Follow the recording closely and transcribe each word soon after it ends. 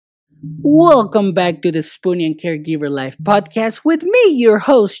Welcome back to the Spoonie and Caregiver Life podcast with me, your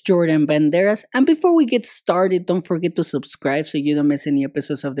host, Jordan Banderas. And before we get started, don't forget to subscribe so you don't miss any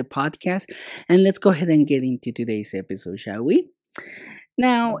episodes of the podcast. And let's go ahead and get into today's episode, shall we?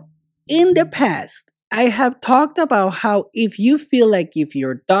 Now, in the past, I have talked about how if you feel like if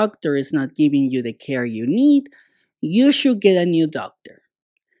your doctor is not giving you the care you need, you should get a new doctor,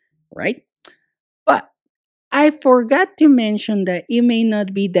 right? But I forgot to mention that it may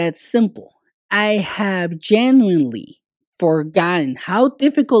not be that simple. I have genuinely forgotten how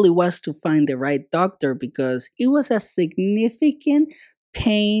difficult it was to find the right doctor because it was a significant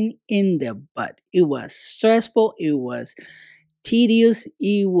pain in the butt. It was stressful, it was tedious,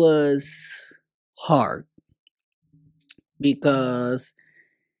 it was hard because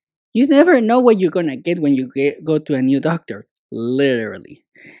you never know what you're gonna get when go to a new doctor, literally.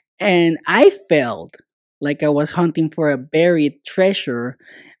 And I felt like I was hunting for a buried treasure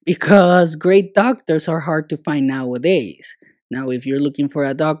because great doctors are hard to find nowadays. Now, if you're looking for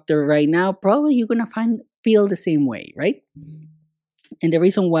a doctor right now, probably you're gonna feel the same way, right? And the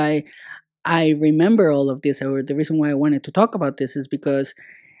reason why I remember all of this, or the reason why I wanted to talk about this, is because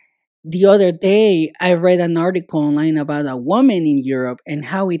the other day I read an article online about a woman in Europe and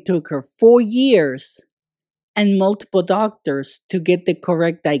how it took her 4 years and multiple doctors to get the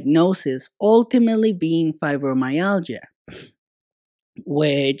correct diagnosis, ultimately being fibromyalgia,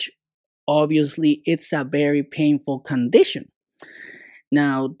 which obviously it's a very painful condition.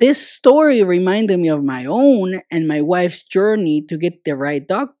 Now, this story reminded me of my own and my wife's journey to get the right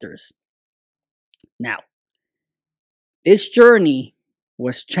doctors. Now, this journey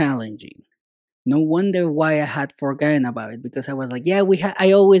was challenging. No wonder why I had forgotten about it, because I was like, yeah,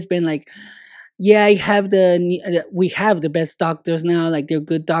 I always been like, yeah, we have the best doctors now, like they're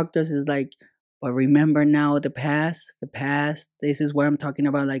good doctors. Is like, but remember now the past. This is where I'm talking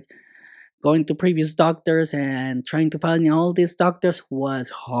about, like going to previous doctors and trying to find all these doctors was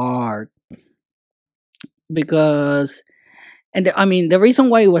hard because, I mean, the reason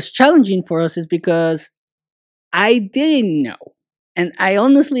why it was challenging for us is because I didn't know. And I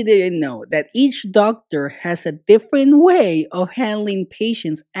honestly didn't know that each doctor has a different way of handling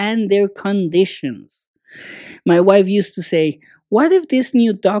patients and their conditions. My wife used to say, what if this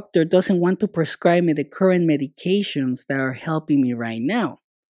new doctor doesn't want to prescribe me the current medications that are helping me right now?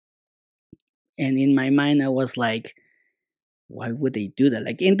 And in my mind, I was like, why would they do that?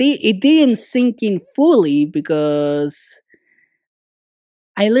 Like, and it didn't sink in fully because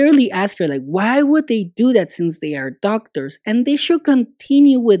I literally asked her, like, why would they do that since they are doctors and they should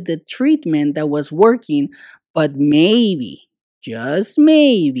continue with the treatment that was working, but maybe, just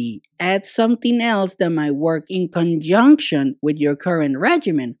maybe, add something else that might work in conjunction with your current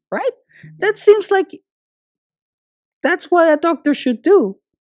regimen, right? That seems like that's what a doctor should do.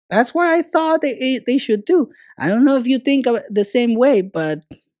 That's what I thought they should do. I don't know if you think of it the same way, but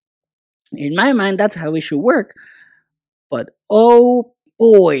in my mind, that's how it should work. But oh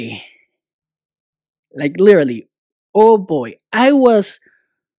boy, like literally, oh boy, I was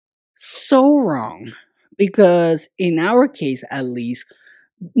so wrong because in our case, at least,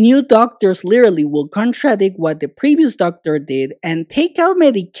 new doctors literally will contradict what the previous doctor did and take out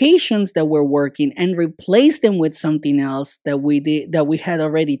medications that were working and replace them with something else that we had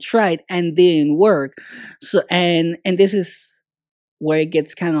already tried and didn't work. So and this is where it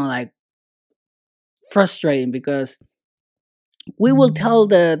gets kind of like frustrating because we will tell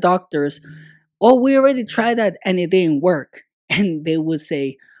the doctors, oh, we already tried that and it didn't work. And they would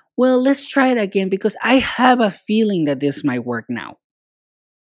say, well, let's try it again because I have a feeling that this might work now.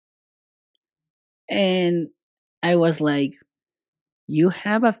 And I was like, you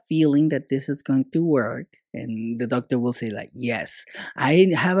have a feeling that this is going to work? And the doctor will say, like, yes, I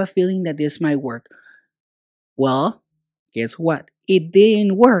have a feeling that this might work. Well, guess what? It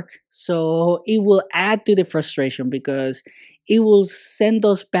didn't work. So it will add to the frustration because it will send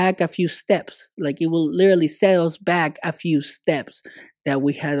us back a few steps. Like it will literally set us back a few steps that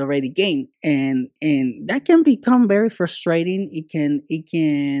we had already gained. And that can become very frustrating. It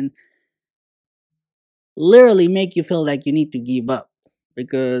can literally make you feel like you need to give up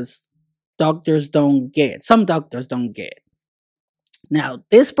because some doctors don't get. Now,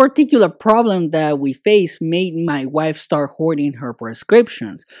 this particular problem that we face made my wife start hoarding her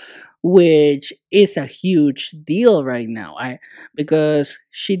prescriptions, which is a huge deal right now. I Because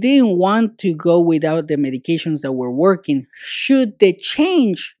she didn't want to go without the medications that were working should the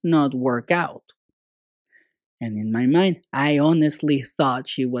change not work out. And in my mind, I honestly thought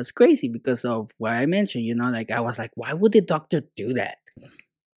she was crazy because of what I mentioned, like I was like, why would the doctor do that?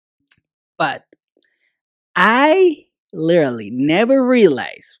 But I literally never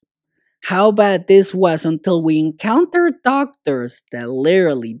realized how bad this was until we encountered doctors that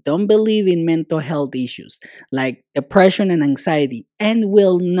literally don't believe in mental health issues like depression and anxiety and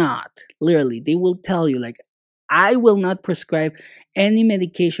will not, literally, they will tell you, like, I will not prescribe any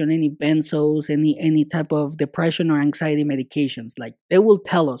medication, any benzos, any type of depression or anxiety medications. Like, they will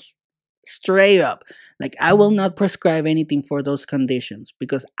tell us straight up, like, I will not prescribe anything for those conditions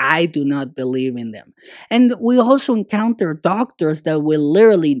because I do not believe in them. And we also encounter doctors that will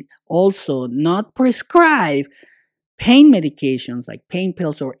literally also not prescribe pain medications like pain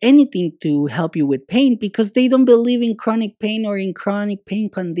pills or anything to help you with pain because they don't believe in chronic pain or in chronic pain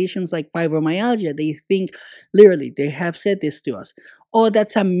conditions like fibromyalgia. They think, literally, they have said this to us, oh,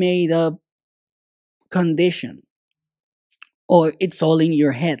 that's a made up condition, or it's all in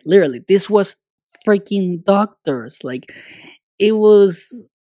your head. Literally, this was freaking doctors. Like, it was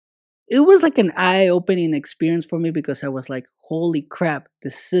it was like an eye-opening experience for me because I was like, holy crap, the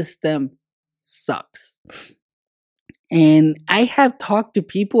system sucks. And I have talked to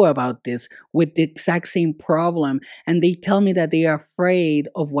people about this with the exact same problem, and they tell me that they are afraid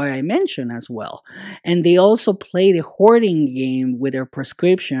of what I mentioned as well. And they also play the hoarding game with their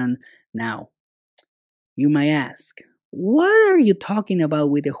prescription. Now, you might ask, what are you talking about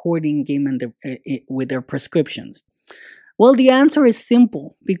with the hoarding game and with their prescriptions? Well, the answer is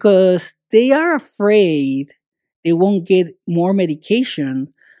simple because they are afraid they won't get more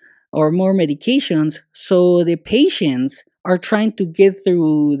medication or more medications, so the patients are trying to get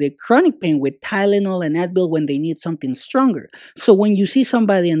through the chronic pain with Tylenol and Advil when they need something stronger. So when you see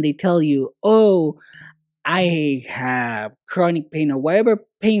somebody and they tell you, "Oh, I have chronic pain or whatever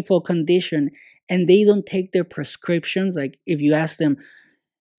painful condition," and they don't take their prescriptions, like if you ask them,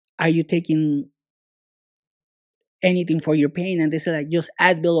 "Are you taking anything for your pain?" and they say like just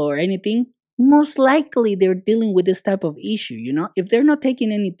Advil or anything, most likely they're dealing with this type of issue. If they're not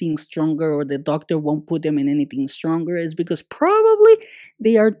taking anything stronger or the doctor won't put them in anything stronger, is because probably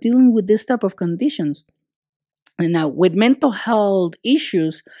they are dealing with this type of conditions. And now with mental health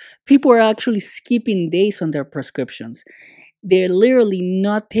issues, people are actually skipping days on their prescriptions. They're literally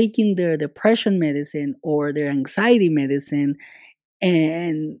not taking their depression medicine or their anxiety medicine,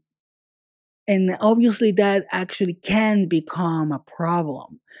 and obviously that actually can become a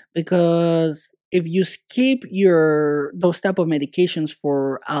problem because if you skip your those type of medications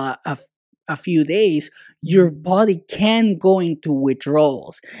for a few days, your body can go into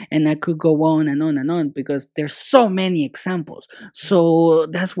withdrawals, and I could go on and on and on because there's so many examples. So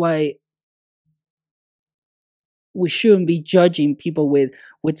that's why we shouldn't be judging people with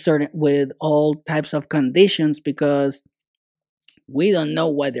all types of conditions because we don't know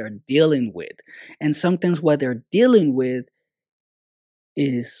what they're dealing with. And sometimes what they're dealing with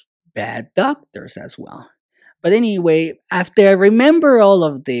is bad doctors as well. But anyway, after I remember all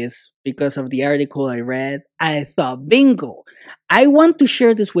of this because of the article I read, I thought, bingo, I want to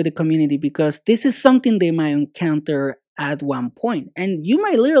share this with the community because this is something they might encounter at one point. And you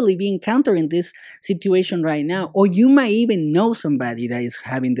might literally be encountering this situation right now, or you might even know somebody that is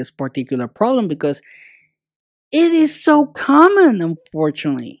having this particular problem because it is so common,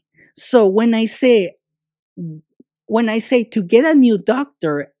 unfortunately. So when I say to get a new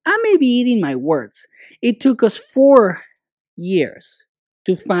doctor, I may be eating my words. It took us 4 years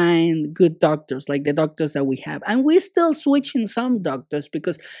to find good doctors, like the doctors that we have. And we're still switching some doctors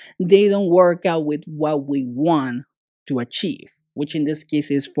because they don't work out with what we want to achieve, which in this case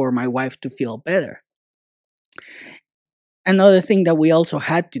is for my wife to feel better. Another thing that we also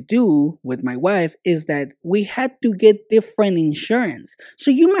had to do with my wife is that we had to get different insurance.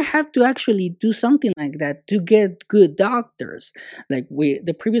 So you might have to actually do something like that to get good doctors. Like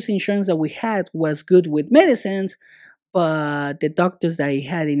the previous insurance that we had was good with medicines, but the doctors that I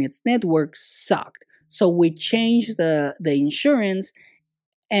had in its network sucked. So we changed the insurance,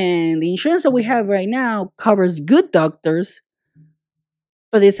 and the insurance that we have right now covers good doctors,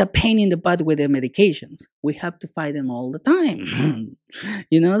 but it's a pain in the butt with the medications. We have to fight them all the time.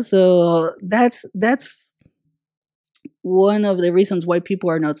 So that's one of the reasons why people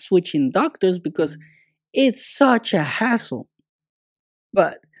are not switching doctors because it's such a hassle.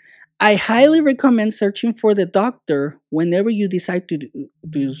 But I highly recommend searching for the doctor whenever you decide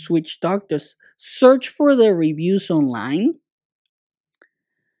to switch doctors. Search for the reviews online,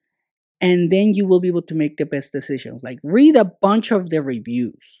 and then you will be able to make the best decisions. Like, read a bunch of the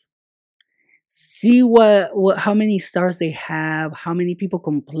reviews, see what how many stars they have, how many people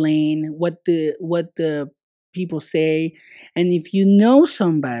complain, what the people say. And if you know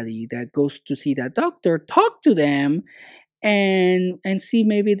somebody that goes to see that doctor, talk to them and see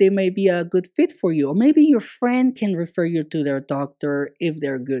maybe they may be a good fit for you, or maybe your friend can refer you to their doctor if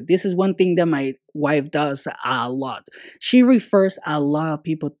they're good. This is one thing that my wife does a lot. She refers a lot of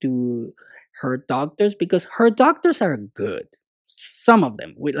people to her doctors because her doctors are good. Some of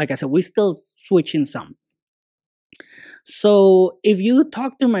them, like I said, we still switching some. So if you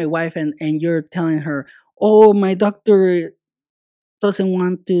talk to my wife and you're telling her, oh, my doctor doesn't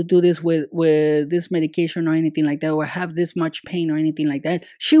want to do this with this medication or anything like that, or have this much pain or anything like that,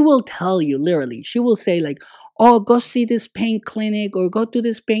 she will tell you, literally, she will say like, oh, go see this pain clinic, or go to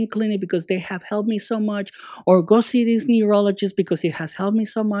this pain clinic because they have helped me so much, or go see this neurologist because it has helped me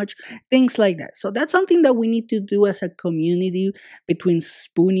so much, things like that. So that's something that we need to do as a community between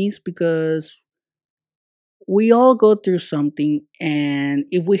spoonies, because we all go through something, and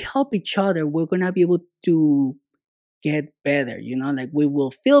if we help each other, we're gonna be able to get better. Like, we will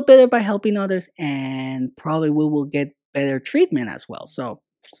feel better by helping others, and probably we will get better treatment as well. So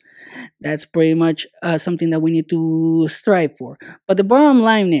that's pretty much something that we need to strive for. But the bottom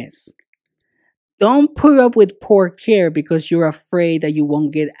line is, don't put up with poor care because you're afraid that you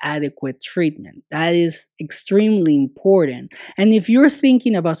won't get adequate treatment. That is extremely important. And if you're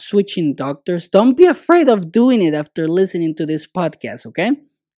thinking about switching doctors, don't be afraid of doing it after listening to this podcast, okay?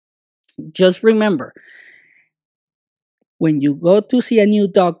 Just remember, when you go to see a new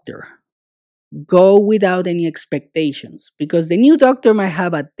doctor, go without any expectations, because the new doctor might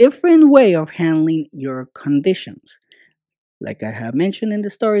have a different way of handling your conditions. Like I have mentioned in the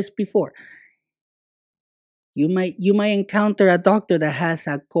stories before, you might encounter a doctor that has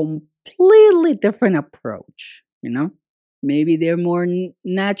a completely different approach. Maybe they're more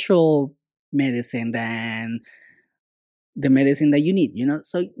natural medicine than the medicine that you need.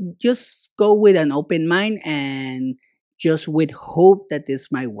 So just go with an open mind, and just with hope that this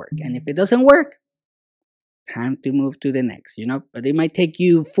might work. And if it doesn't work, time to move to the next. But it might take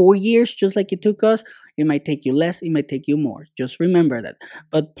you 4 years, just like it took us. It might take you less, it might take you more. Just remember that.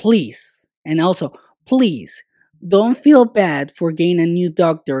 But please, and also please, don't feel bad for getting a new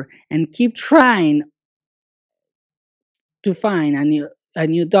doctor, and keep trying to find a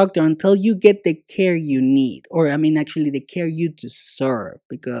new doctor until you get the care you need, or I mean, actually, the care you deserve,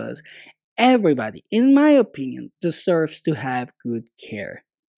 because everybody, in my opinion, deserves to have good care.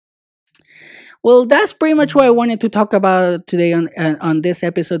 Well, that's pretty much what I wanted to talk about today on this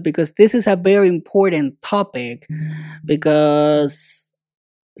episode, because this is a very important topic, because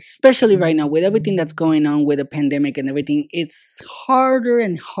especially right now with everything that's going on with the pandemic and everything, it's harder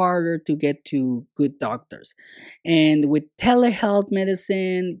and harder to get to good doctors. And with telehealth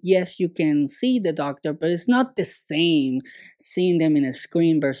medicine, yes, you can see the doctor, but it's not the same seeing them in a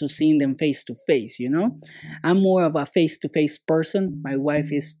screen versus seeing them face to face. I'm more of a face to face person. My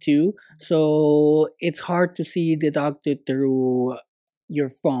wife is too. So it's hard to see the doctor through your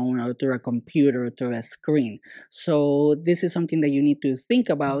phone, or through a computer, or through a screen. So this is something that you need to think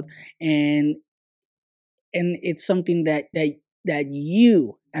about, and it's something that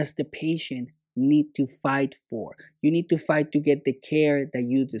you, as the patient, need to fight for. You need to fight to get the care that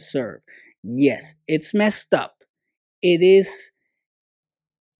you deserve. Yes, it's messed up. It is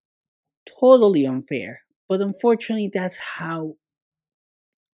totally unfair, but unfortunately, that's how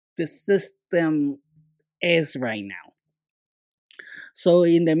the system is right now. So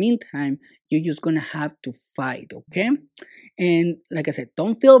in the meantime, you're just gonna have to fight, okay? And like I said,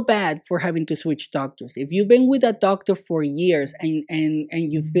 don't feel bad for having to switch doctors. If you've been with a doctor for years, and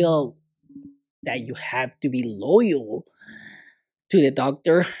you feel that you have to be loyal to the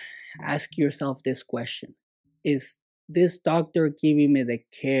doctor, ask yourself this question: is this doctor giving me the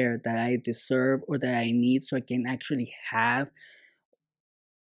care that I deserve or that I need, so I can actually have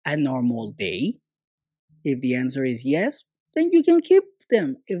a normal day? If the answer is yes, then you can keep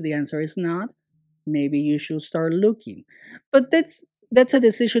them. If the answer is not, maybe you should start looking. But that's a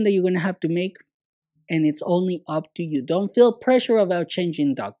decision that you're going to have to make, and it's only up to you. Don't feel pressure about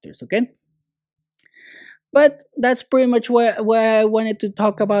changing doctors, okay? But that's pretty much what I wanted to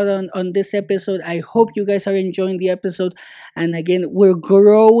talk about on this episode. I hope you guys are enjoying the episode. And again, we're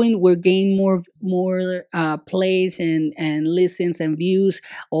growing. We're gaining more plays and listens and views,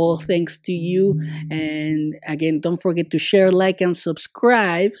 all thanks to you. And again, don't forget to share, like, and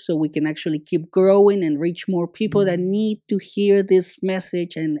subscribe, so we can actually keep growing and reach more people that need to hear this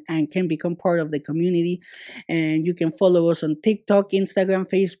message, and can become part of the community. And you can follow us on TikTok, Instagram,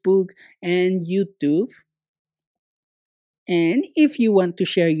 Facebook, and YouTube. And if you want to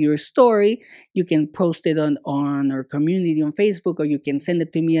share your story, you can post it on our community on Facebook, or you can send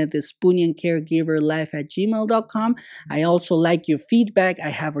it to me at the spooniancaregiverlife@gmail.com. I also like your feedback. I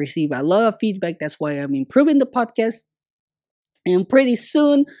have received a lot of feedback. That's why I'm improving the podcast. And pretty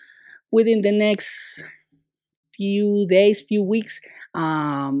soon, within the next few days, few weeks,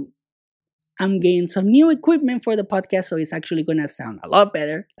 um, I'm getting some new equipment for the podcast, so it's actually gonna sound a lot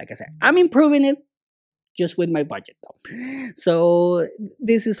better. Like I said, I'm improving it just with my budget though. So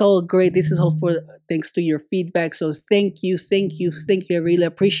this is all great. This is all for thanks to your feedback. So thank you, thank you, thank you. I really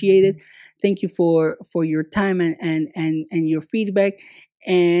appreciate it. Thank you for your time and your feedback.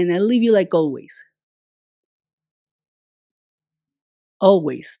 And I leave you like always.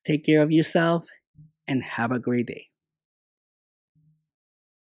 Always take care of yourself and have a great day.